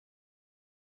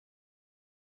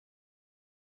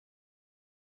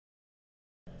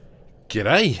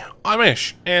G'day, I'm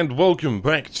Ash, and welcome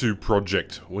back to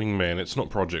Project Wingman. It's not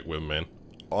Project Wingman.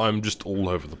 I'm just all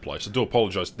over the place. I do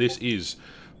apologise. This is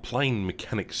Plane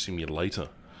Mechanics Simulator.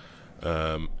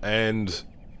 And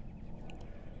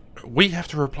we have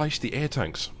to replace the air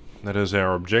tanks. That is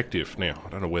our objective. Now, I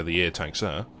don't know where the air tanks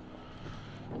are.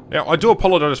 Now, I do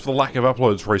apologise for the lack of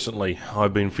uploads recently.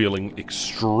 I've been feeling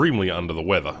extremely under the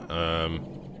weather.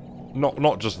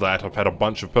 Not just that, I've had a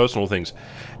bunch of personal things.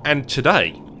 And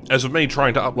today, as of me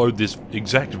trying to upload this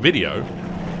exact video...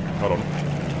 Hold on.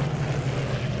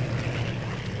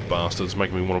 Bastards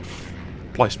making me want to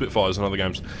play Spitfires and other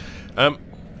games. I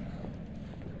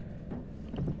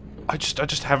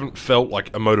just haven't felt like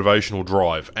a motivational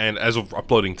drive. And as of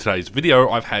uploading today's video,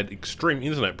 I've had extreme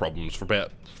internet problems for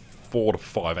about 4 to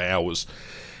 5 hours.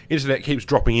 Internet keeps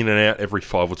dropping in and out every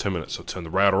 5 or 10 minutes. So turn the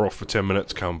router off for 10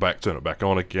 minutes, come back, turn it back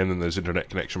on again, and there's internet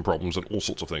connection problems and all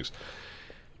sorts of things.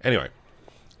 Anyway,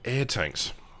 air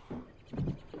tanks.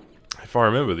 If I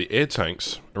remember, the air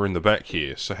tanks are in the back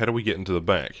here. So how do we get into the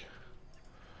back?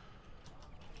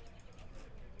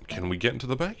 Can we get into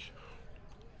the back?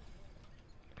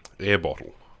 Air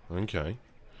bottle. Okay.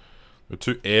 There are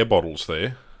 2 air bottles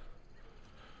there.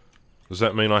 Does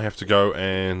that mean I have to go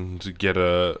and get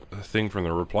a thing from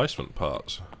the replacement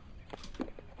parts?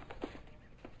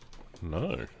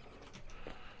 No.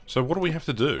 So what do we have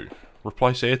to do?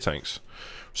 Replace air tanks.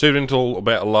 Received intel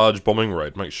about a large bombing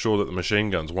raid. Make sure that the machine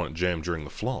guns won't jam during the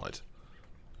flight.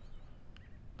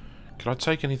 Can I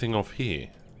take anything off here?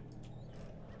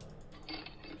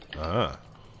 Ah.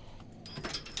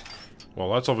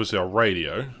 Well, that's obviously our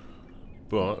radio.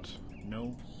 But...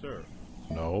 No, sir.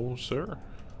 No, sir?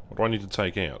 What do I need to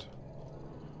take out?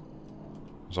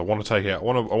 Because I want to take out... I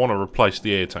want to replace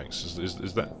the air tanks.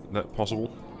 Is that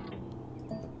possible?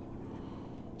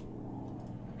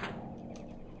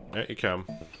 There you come.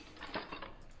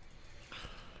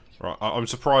 Right, I'm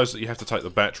surprised that you have to take the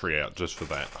battery out just for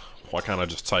that. Why can't I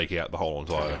just take out the whole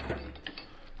entire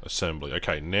assembly?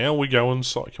 Okay, now we go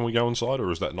inside. Can we go inside, or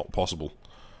is that not possible?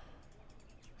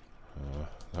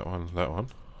 That one.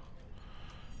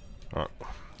 Alright.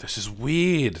 This is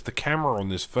weird. The camera on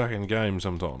this fucking game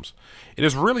sometimes. It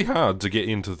is really hard to get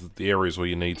into the areas where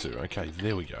you need to. Okay,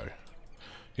 there we go.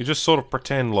 You just sort of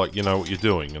pretend like you know what you're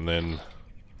doing, and then...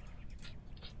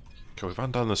 Okay, we've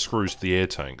undone the screws to the air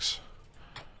tanks.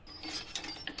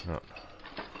 Right.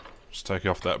 Let's take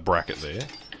off that bracket there.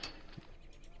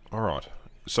 Alright.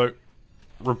 So,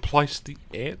 replace the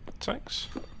air tanks?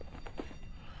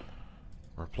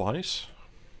 Replace.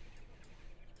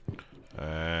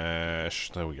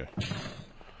 There we go.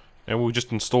 Now we'll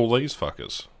just install these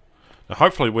fuckers. Now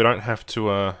hopefully we don't have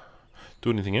to do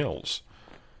anything else.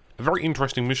 A very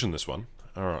interesting mission, this one.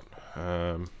 Alright.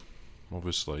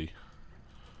 Obviously,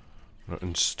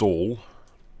 install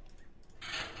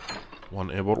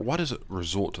one air bottle. Why does it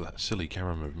resort to that silly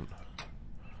camera movement?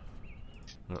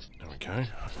 Oh, there we go.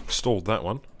 Installed that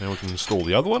one. Now we can install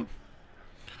the other one.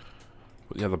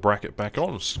 Put the other bracket back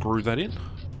on and screw that in.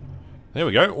 There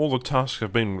we go. All the tasks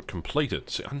have been completed.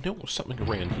 See, I knew there was something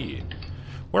around here.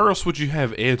 Where else would you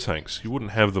have air tanks? You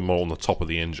wouldn't have them all on the top of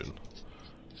the engine.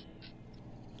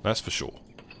 That's for sure.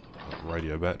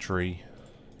 Radio battery.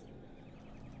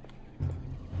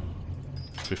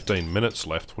 15 minutes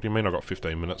left. What do you mean I got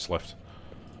 15 minutes left?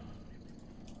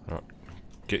 Right.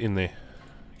 Get in there.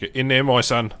 Get in there, my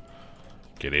son.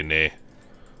 Get in there.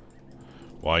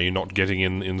 Why are you not getting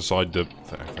inside the...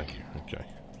 Thank you. Okay.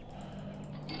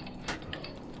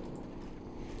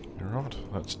 Alright,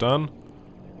 that's done.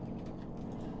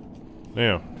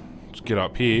 Now, let's get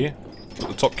up here. Put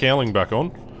the top cowling back on.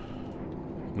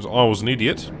 Because I was an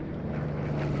idiot.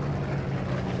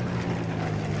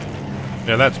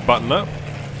 Now that's buttoned up.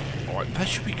 Alright, that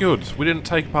should be good. We didn't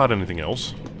take apart anything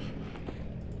else.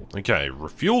 Okay,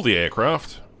 refuel the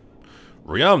aircraft.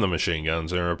 Rearm the machine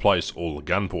guns and replace all the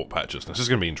gun port patches. This is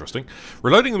going to be interesting.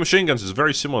 Reloading the machine guns is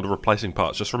very similar to replacing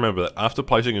parts. Just remember that after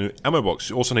placing a new ammo box,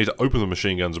 you also need to open the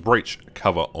machine gun's breech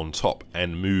cover on top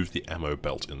and move the ammo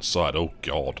belt inside. Oh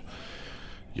god.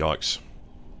 Yikes.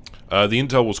 The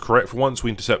intel was correct for once.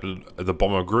 We intercepted the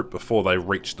bomber group before they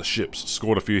reached the ships.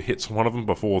 Scored a few hits on one of them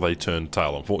before they turned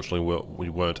tail. Unfortunately, we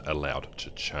weren't allowed to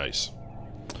chase.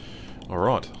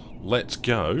 Alright, let's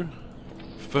go.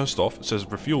 First off, it says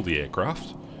refuel the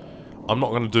aircraft. I'm not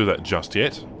going to do that just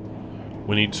yet.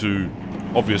 We need to,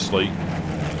 obviously,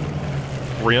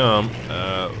 rearm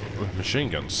machine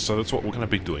guns. So that's what we're going to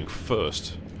be doing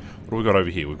first. What do we got over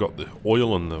here? We've got the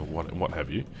oil and the what have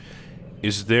you.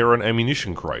 Is there an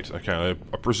ammunition crate? Okay,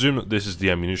 I presume that this is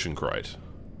the ammunition crate.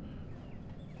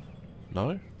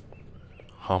 No?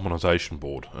 harmonization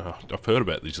board. I've heard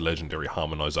about these legendary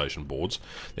harmonization boards.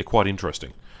 They're quite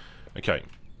interesting. Okay,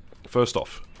 first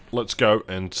off, let's go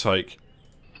and take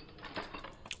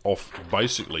off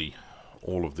basically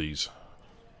all of these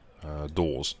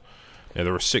doors. Now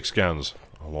there are 6 guns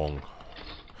along.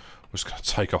 I'm just going to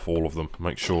take off all of them,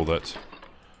 make sure that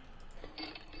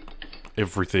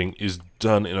everything is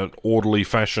done in an orderly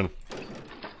fashion.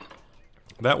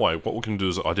 That way, what we can do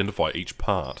is identify each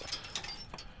part.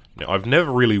 Now, I've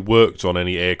never really worked on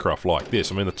any aircraft like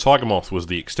this. I mean, the Tiger Moth was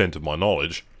the extent of my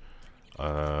knowledge,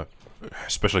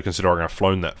 especially considering I've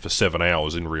flown that for 7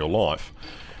 hours in real life.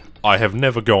 I have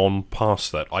never gone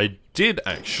past that. I did,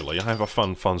 actually. I have a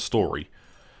fun story.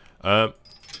 So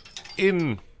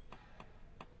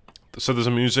there's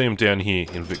a museum down here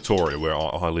in Victoria where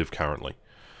I live currently,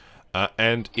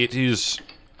 and it's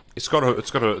got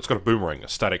a boomerang, a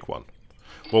static one.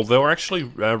 Well, they were actually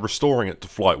restoring it to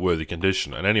flight-worthy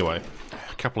condition, and anyway,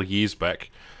 a couple of years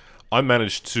back, I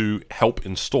managed to help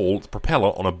install the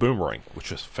propeller on a boomerang,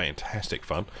 which is fantastic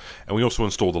fun, and we also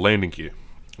installed the landing gear.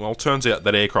 Well, it turns out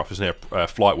that aircraft is now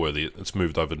flight-worthy. It's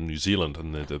moved over to New Zealand,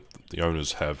 and the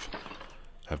owners have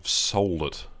sold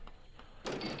it.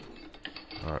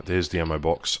 Alright, there's the ammo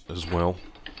box as well.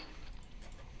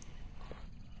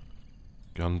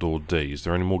 Gun door D. Is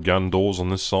there any more gun doors on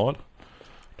this side?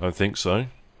 Don't think so.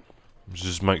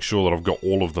 Just make sure that I've got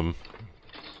all of them.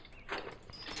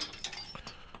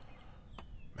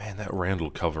 Man, that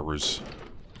roundel cover is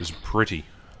pretty.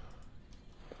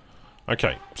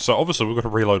 Okay, so obviously we've got to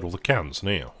reload all the guns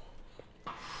now.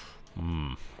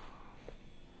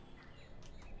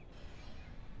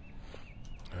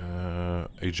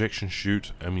 Ejection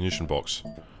chute, ammunition box.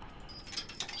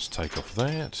 Let's take off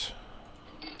that.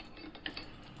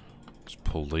 Let's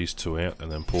pull these 2 out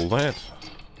and then pull that.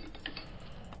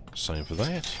 Same for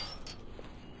that.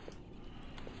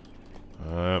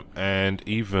 And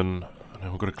even...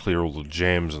 we've got to clear all the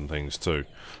jams and things too.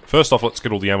 First off, let's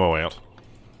get all the ammo out,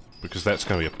 because that's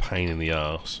going to be a pain in the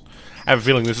arse. I have a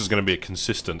feeling this is going to be a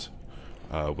consistent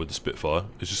with the Spitfire.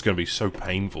 It's just going to be so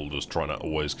painful just trying to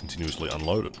always continuously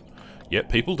unload it. Yet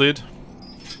people did.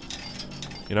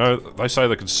 You know, they say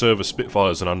they could service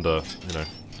Spitfires in under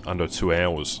 2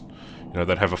 hours. You know,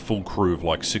 they'd have a full crew of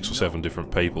like 6 or 7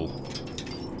 different people.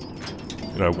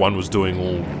 You know, one was doing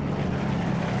all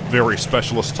very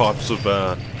specialist types of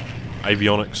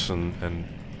avionics and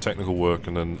technical work,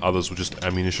 and then others were just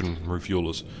ammunition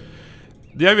refuelers.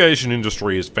 The aviation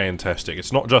industry is fantastic.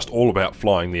 It's not just all about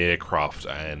flying the aircraft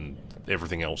and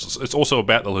everything else. It's also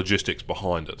about the logistics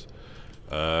behind it.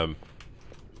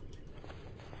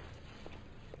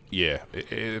 Yeah,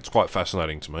 it's quite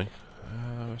fascinating to me.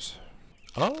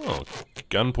 Oh,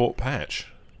 gunport patch.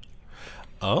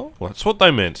 Oh, that's what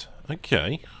they meant.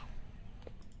 Okay.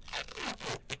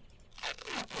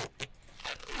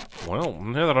 Well,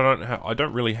 now that I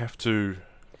don't really have to.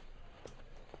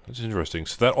 That's interesting.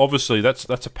 So that obviously that's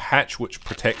a patch which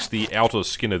protects the outer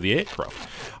skin of the aircraft.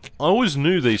 I always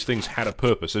knew these things had a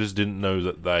purpose. I just didn't know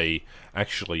that they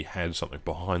actually had something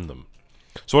behind them.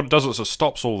 So what it does is it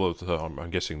stops all the I'm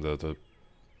guessing the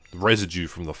residue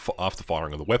from the after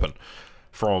firing of the weapon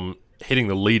from hitting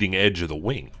the leading edge of the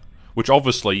wing. Which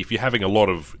obviously, if you're having a lot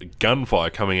of gunfire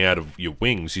coming out of your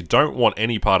wings, you don't want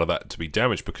any part of that to be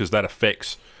damaged, because that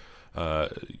affects the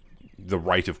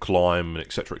rate of climb,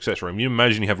 etc., etc. I mean, you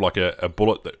imagine you have like a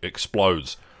bullet that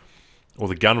explodes, or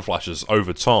the gun flashes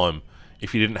over time.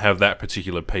 If you didn't have that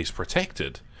particular piece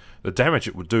protected, the damage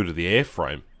it would do to the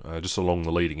airframe, just along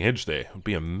the leading edge there, would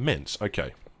be immense.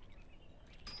 Okay.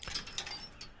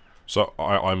 So,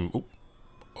 I'm...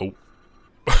 Oh.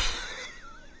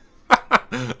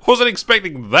 Wasn't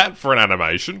expecting that for an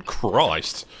animation.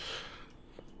 Christ.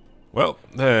 Well,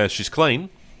 she's clean,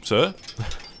 sir.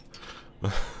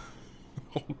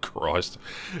 Oh Christ!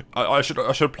 I should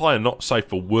apply a not safe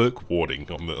for work warning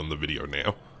on the video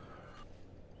now.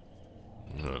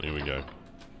 Alright, here we go.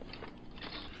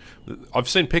 I've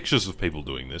seen pictures of people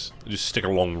doing this. They just stick a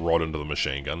long rod into the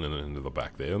machine gun and into the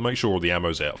back there. Make sure all the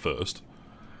ammo's out first.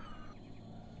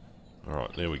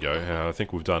 Alright, there we go. I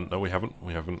think we've done... No, we haven't.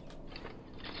 We haven't.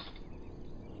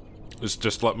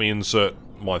 Just let me insert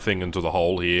my thing into the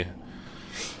hole here.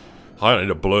 I don't need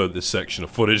to blur this section of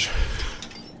footage.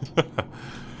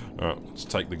 Alright, let's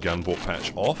take the gunport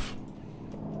patch off.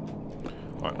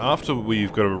 Alright, after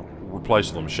we've got to replace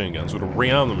all the machine guns, we've got to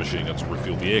rearm the machine guns and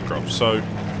refuel the aircraft. So,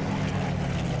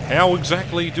 how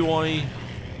exactly do I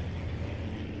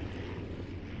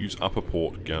use upper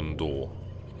port gun door?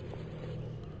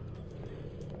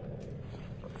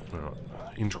 Alright,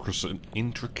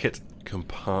 intricate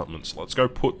compartments. Let's go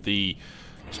put the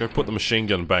machine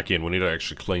gun back in. We need to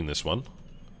actually clean this one.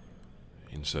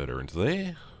 Insert her into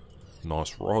there.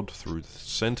 Nice rod through the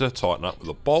center. Tighten up with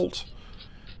a bolt.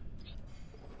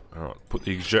 Alright, put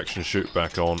the ejection chute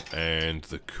back on and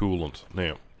the coolant.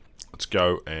 Now, let's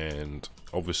go and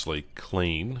obviously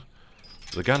clean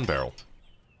the gun barrel.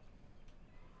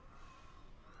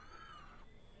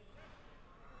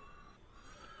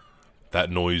 That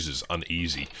noise is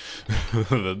uneasy.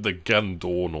 the gun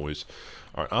door noise.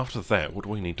 Alright, after that, what do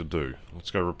we need to do?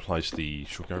 Let's go replace the...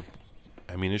 Should we go...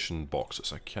 ammunition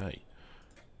boxes, okay.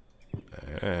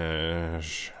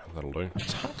 That'll do.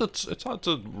 It's hard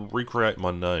to recreate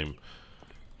my name.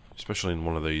 Especially in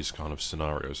one of these kind of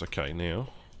scenarios. Okay, now...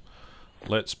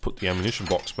 let's put the ammunition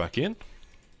box back in.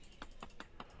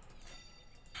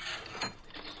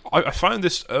 I found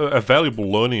this a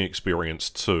valuable learning experience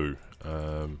too.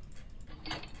 I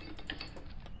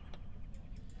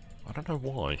don't know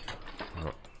why.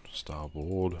 Right,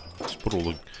 starboard. Let's put all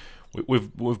the...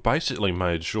 We've basically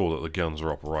made sure that the guns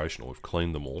are operational. We've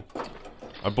cleaned them all.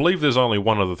 I believe there's only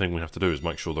one other thing we have to do, is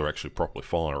make sure they're actually properly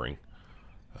firing.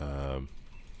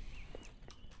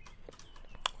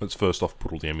 Let's first off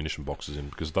put all the ammunition boxes in,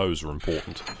 because those are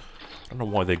important. I don't know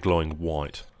why they're glowing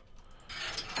white.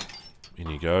 In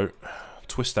you go.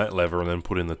 Twist that lever and then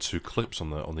put in the 2 clips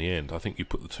on the end. I think you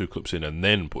put the 2 clips in and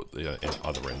then put the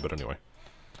other end, but anyway.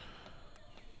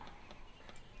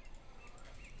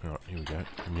 Alright, here we go.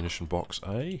 Ammunition box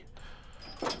A.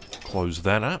 Close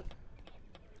that up.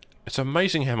 It's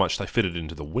amazing how much they fitted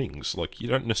into the wings. Like, you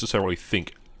don't necessarily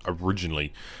think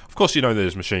originally... Of course you know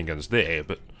there's machine guns there,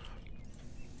 but...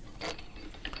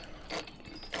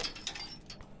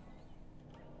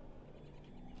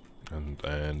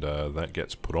 And that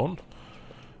gets put on.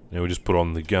 Now we just put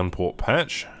on the gun port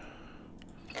patch.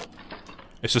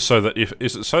 It's just so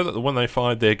that when they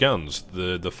fired their guns,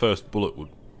 the first bullet would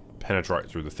penetrate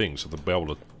through the thing, so they'll be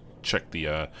able to check the...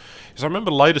 Because I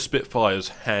remember later Spitfires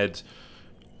had,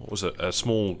 what was it, a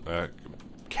small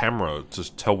camera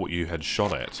to tell what you had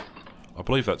shot at. I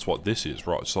believe that's what this is,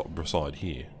 right beside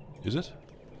here. Is it?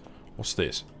 What's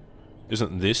this?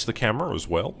 Isn't this the camera as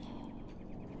well?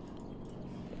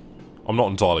 I'm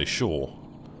not entirely sure.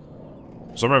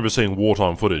 So I remember seeing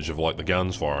wartime footage of, like, the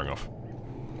guns firing off.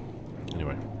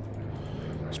 Anyway.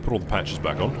 Let's put all the patches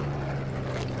back on.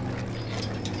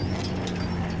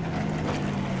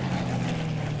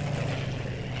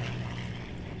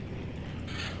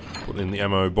 Put in the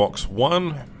ammo box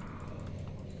 1.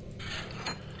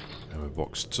 Ammo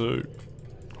box 2.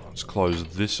 Let's close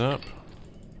this up.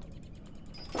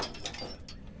 Put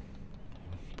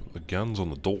the guns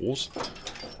on the doors.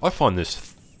 I find this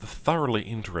thoroughly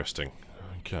interesting.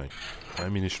 Okay.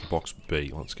 Ammunition box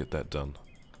B. Let's get that done.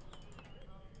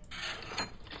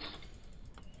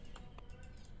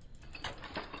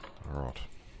 Alright.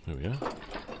 Here we are.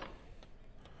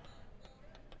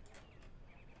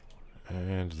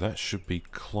 And that should be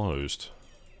closed.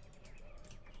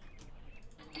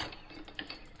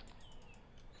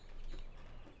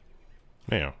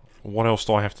 Now, what else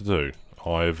do I have to do?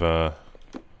 I've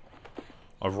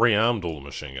rearmed all the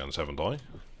machine guns, haven't I?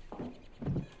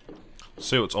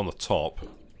 See what's on the top.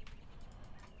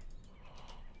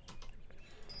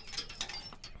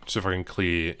 See if I can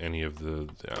clear any of the...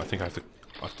 I think I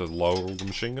have to lower all the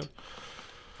machine gun.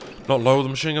 Not lower the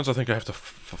machine guns, I think I have to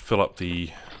fill up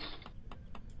the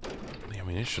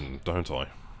ammunition, don't I?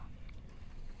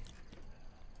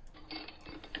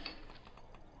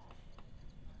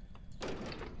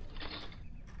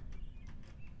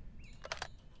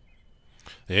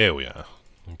 There we are.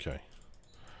 Okay.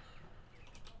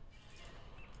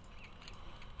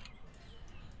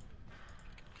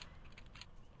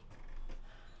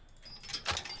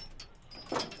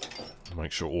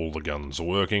 Make sure all the guns are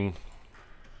working.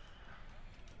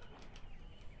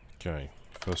 Okay.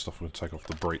 First off, we'll take off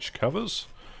the breech covers.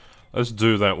 Let's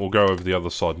do that. We'll go over the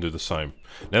other side and do the same.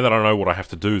 Now that I know what I have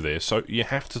to do there, so you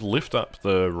have to lift up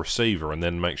the receiver and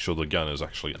then make sure the gun is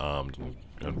actually armed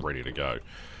and ready to go.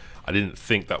 I didn't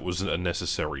think that was a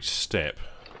necessary step.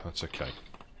 That's okay.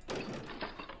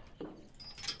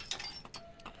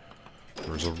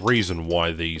 There's a reason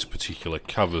why these particular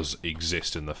covers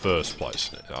exist in the first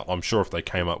place. I'm sure if they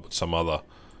came up with some other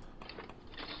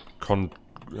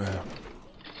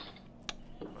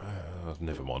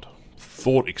never mind.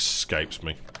 Thought escapes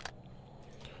me.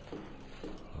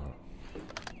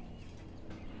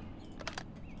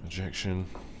 Ejection.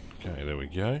 Okay, there we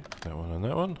go. That one and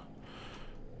that one.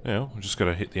 Now, we're just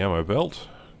going to hit the ammo belt.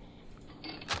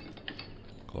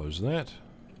 Close that.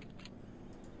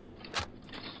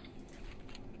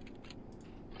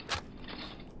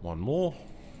 One more.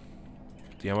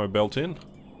 The ammo belt in.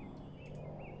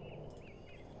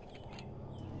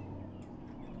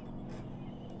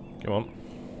 Come on.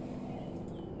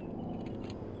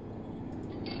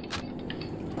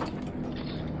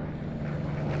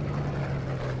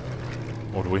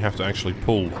 Or do we have to actually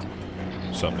pull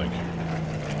something?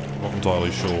 Not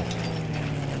entirely sure.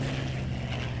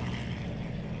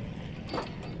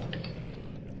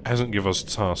 Hasn't give us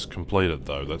task completed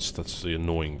though, that's the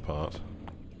annoying part.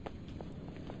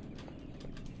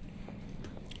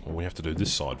 Well, we have to do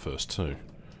this side first too.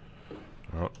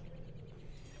 Alright.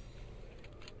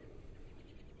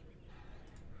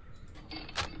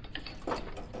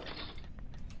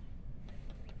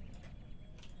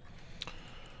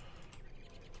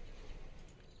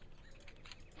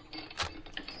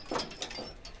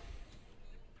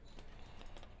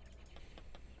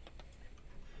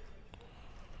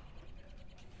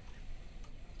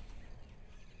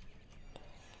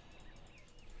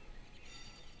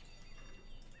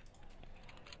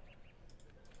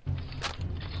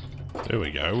 There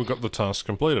we go, we've got the task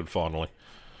completed finally.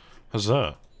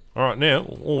 Huzzah. Alright, now,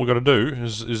 all we've got to do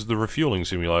is the refueling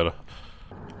simulator.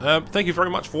 Thank you very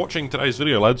much for watching today's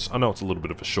video, lads. I know it's a little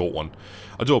bit of a short one.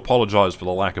 I do apologise for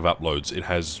the lack of uploads. It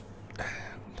has...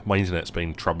 my internet's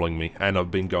been troubling me, and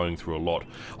I've been going through a lot.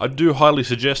 I do highly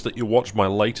suggest that you watch my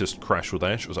latest Crash with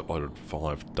Ash. It was uploaded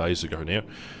 5 days ago now.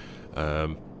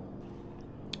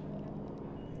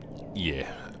 Yeah,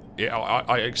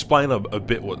 I explain a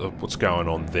bit what's going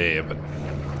on there, but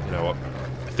you know what?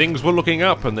 Things were looking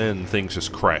up, and then things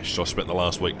just crashed. So I spent the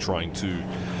last week trying to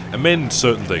amend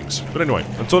certain things. But anyway,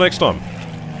 until next time,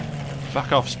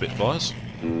 fuck off, Spitfires.